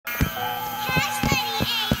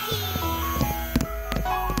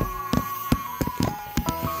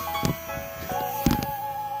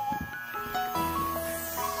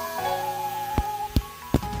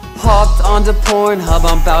onto Pornhub,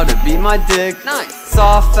 I'm about to beat my dick. Nice.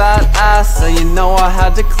 Saw a fat ass, so you know I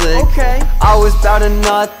had to click. Okay. I was about to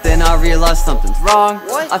nut, then I realized something's wrong.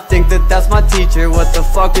 What? I think that that's my teacher, what the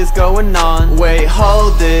fuck is going on? Wait,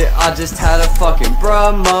 hold it, I just had a fucking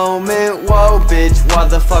bruh moment. Whoa bitch, why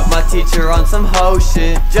the fuck my teacher on some hoe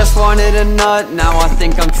shit? Just wanted a nut, now I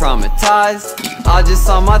think I'm traumatized. I just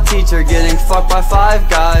saw my teacher getting fucked by 5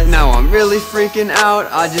 guys. Now I'm really freaking out,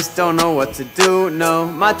 I just don't know what to do. No,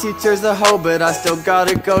 my teacher's a hoe, but I still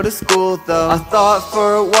gotta go to school though. I thought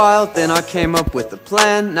for a while, then I came up with a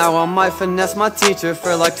plan. Now I might finesse my teacher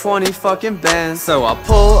for like 20 fucking bands. So I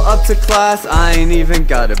pull up to class, I ain't even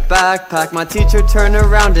got a backpack. My teacher turned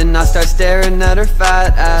around and I start staring at her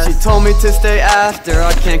fat ass. She told me to stay after,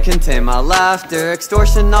 I can't contain my laughter.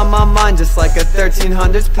 Extortion on my mind just like a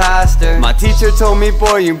 1300s pastor. My teacher told me,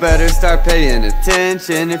 boy, you better start paying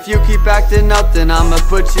attention. If you keep acting up, then I'ma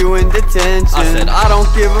put you in detention. I said I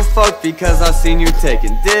don't give a fuck because I've seen you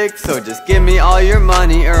taking dick. So just give me all your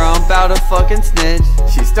money or I'm about to fucking snitch.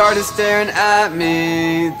 She started staring at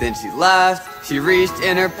me, then she laughed. She reached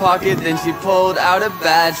in her pocket, then she pulled out a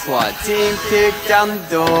badge. SWAT team kicked down the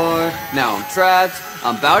door. Now I'm trapped,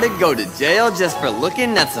 I'm about to go to jail just for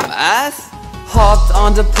looking at some ass. Hopped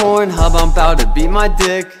onto Pornhub, I'm about to beat my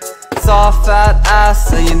dick. Saw a fat ass,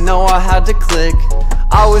 so you know I had to click.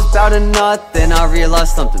 I was about to nut, then I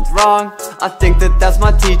realized something's wrong. I think that that's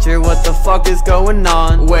my teacher, what the fuck is going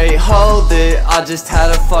on? Wait, hold it, I just had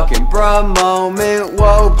a fucking bruh moment.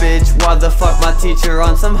 Whoa bitch, why the fuck my teacher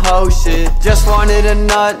on some hoe shit? Just wanted a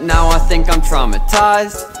nut, now I think I'm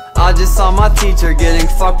traumatized. I just saw my teacher getting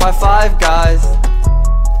fucked by 5 guys.